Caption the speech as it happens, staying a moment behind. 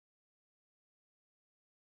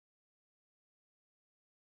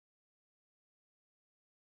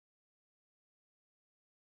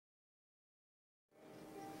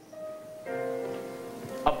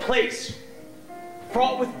place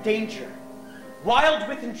fraught with danger, wild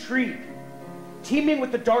with intrigue, teeming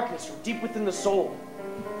with the darkness from deep within the soul.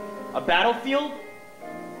 A battlefield?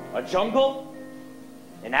 A jungle?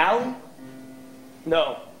 An alley?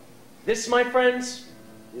 No. This, my friends,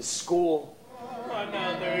 is school.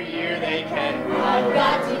 Another year they can move. I've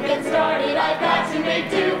got to get started, I've got to make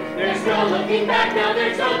do. There's no looking back now,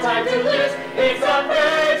 there's no time to lose. It's the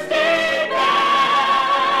first day back.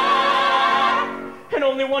 And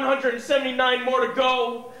only 179 more to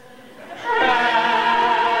go.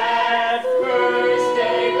 At first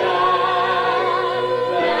day back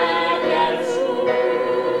at school.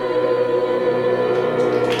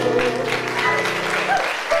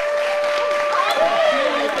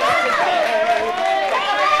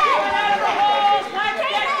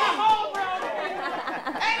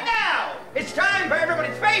 And now, it's time for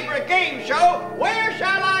everybody's favorite game show, Where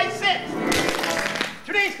Shall I Sit?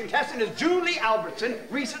 Today's contestant is Julie Albertson,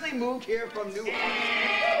 recently moved here from New York.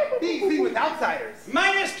 Easy with outsiders.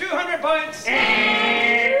 Minus 200 points.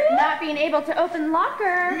 Not being able to open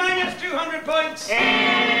locker. Minus 200 points.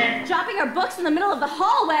 Dropping our books in the middle of the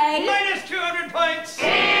hallway. Minus 200 points. You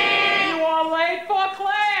are late for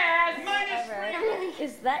class. Minus 300.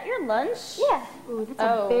 Is that your lunch? Yeah, Ooh, that's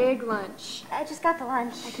a big lunch. I just got the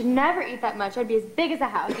lunch. I could never eat that much. I'd be as big as a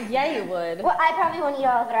house. Yeah, you would. Well, I probably won't eat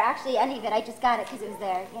all of it, or actually any of it. I just got it because it was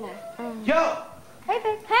there, you know. Yo! Hey,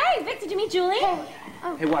 Vic. Hey, Vic, did you meet Julie?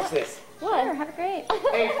 Hey, watch this. What? Sure, have a great.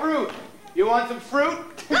 Hey, fruit. You want some fruit?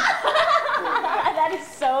 That is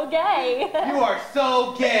so gay. You are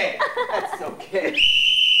so gay. That's so gay.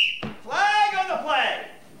 Flag on the flag.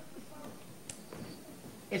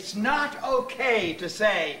 It's not okay to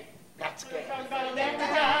say that's gay.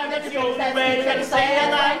 That's the only way you're gonna stay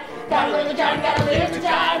alive. Gotta live the time, gotta live the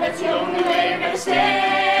time. That's the only way you're gonna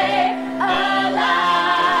stay alive.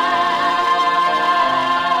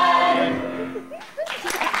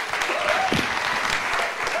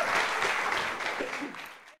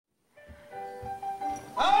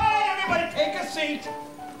 All right, everybody, take a seat.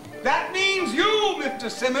 That means you, Mr.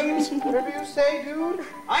 Simmons. Whatever you say, dude.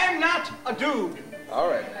 I am not a dude. All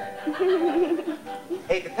right.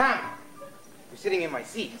 Hey, Tom. You're sitting in my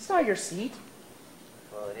seat. It's not your seat.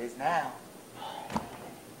 Well, it is now.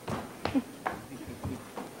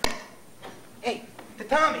 Hey,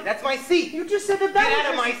 Tommy, that's my seat. You just said that Get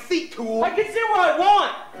out of my seat, tool. I can sit where I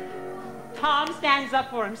want. Tom stands up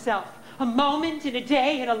for himself. A moment in a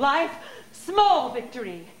day in a life. Small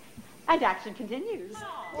victory. And action continues.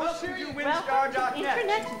 Welcome to Winstar.net.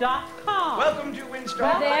 Internet.com. Welcome to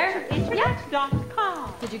Winstar. There.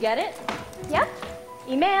 Internet.com. Did you get it? Yep.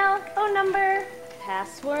 Email, phone number.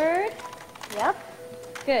 Password? Yep.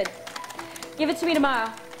 Good. Give it to me tomorrow.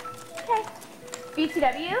 Okay.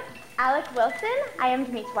 BTW, Alec Wilson. I am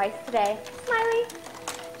to meet twice today. Smiley.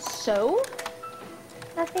 So?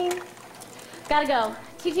 Nothing. Gotta go.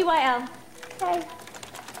 TTYL. Okay.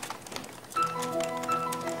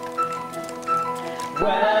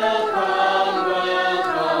 Welcome,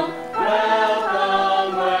 welcome,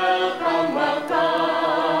 welcome, welcome, welcome.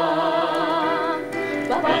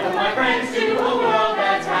 Welcome, my friends, to a world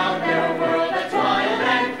that's out there, a world that's wild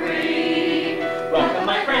and free. Welcome,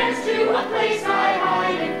 my friends, to a place I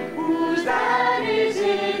hide in. Who's that? Is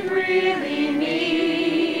it really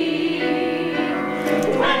me?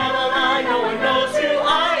 When I'm alive, no one knows who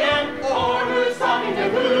I am or who's talking to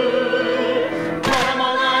who. When I'm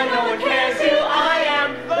alive, no one cares who I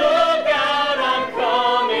am. Look out, I'm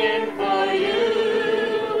coming for you.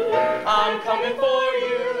 I'm coming for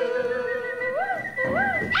you.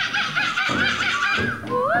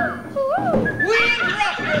 We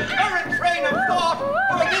interrupt your current train of thought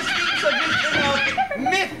for this week's edition of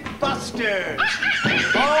Mythbusters.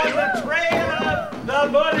 On the trail of the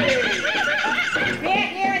bully. We're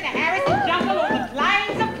here in the Harrison jungle on the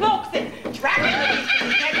lines of cloaks and tracking with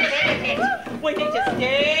these protective etiquette. We need to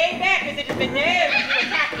stay back as it has been known to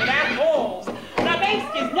attack without walls. The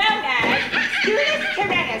beast is known as Scutus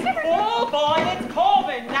tyrannus, all by its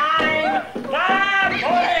Corbin name, the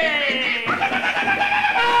bully.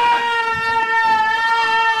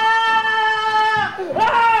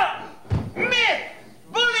 Myth!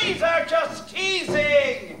 Bullies are just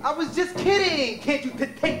teasing! I was just kidding. Can't you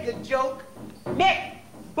take the joke? Myth,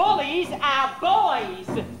 bullies are boys.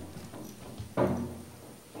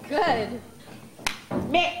 Good.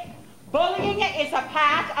 Myth, bullying is a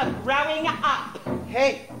part of growing up.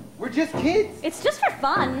 Hey, we're just kids. It's just for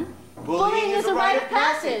fun. Bullying is a rite of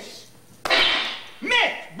passage.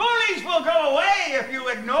 Myth! Bullies will go away if you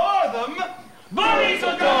ignore them. Bullies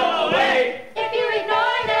will go away If you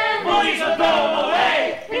ignore them, Bullies will go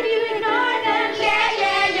away. if you ignore them, yeah,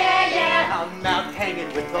 yeah, yeah, yeah. I'm out hanging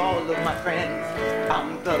with the of my friends.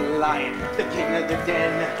 I'm the lion, the king of the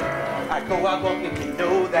den. I go out walking, you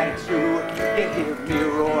know that it's true. You hear me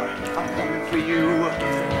roar, I'm coming for you.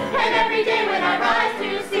 And every day when I rise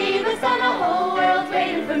to see the sun, the whole world's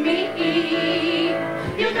waiting for me.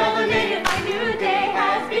 You know the minute my new day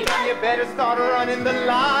has begun. You better start running, the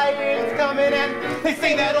lion's coming, and they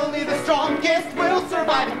say that only the strongest will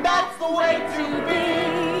survive, and that's the way to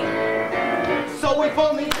be. So if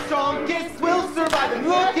only the strongest will survive, and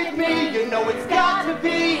look at me, you know it's got to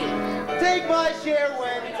be. Take my share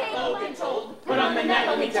when Logan told, put on the net,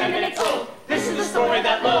 only 10 minutes old. This is the story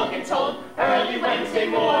that Logan told early Wednesday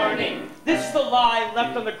morning. This is the lie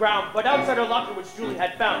left on the ground, but outside her locker which Julie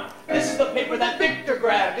had found. This is the paper that Victor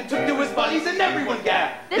grabbed and took to his buddies and everyone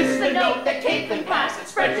gabbed. This is the note that Caitlin passed. It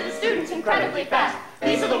spread to the students incredibly fast.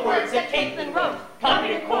 These are the words that Caitlin wrote,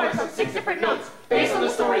 copied in chorus on 6 different notes. Based on the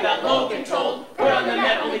story that Logan told, put on the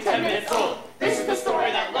net, only 10 minutes old. This is the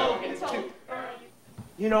story that Logan told.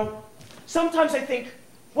 You know, sometimes I think,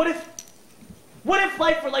 what if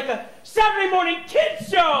life were like a Saturday morning kids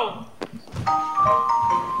show?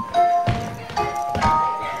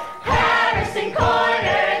 Harrison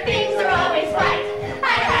Corner, things are always right.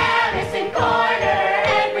 At Harrison Corner,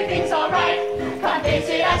 everything's alright. Come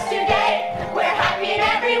visit us today, we're happy in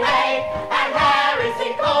every way. At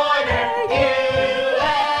Harrison Corner, USA.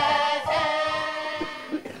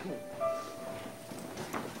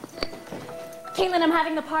 Caitlin, I'm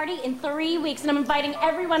having the party in 3 weeks, and I'm inviting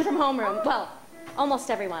everyone from homeroom. Well, almost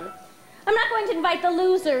everyone. I'm not going to invite the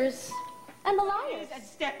losers and the liars. And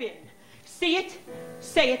step in. See it,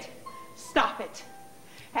 say it, stop it.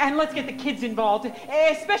 And let's get the kids involved,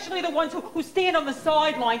 especially the ones who stand on the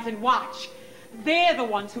sidelines and watch. They're the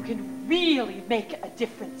ones who can really make a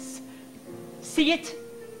difference. See it,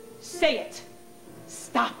 say it,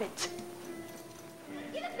 stop it.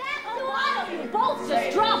 Why don't you both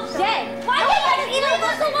just drop dead? Why can't you leave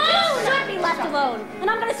us alone? You should be left alone. And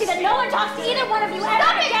I'm going to see that no one talks to either one of you ever again.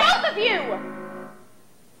 Stop it, both of you!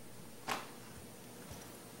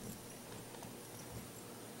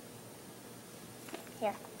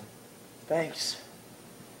 Here. Thanks.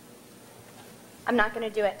 I'm not gonna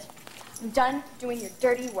do it. I'm done doing your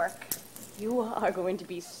dirty work. You are going to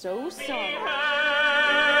be so sorry.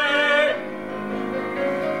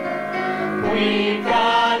 We've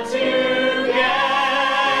got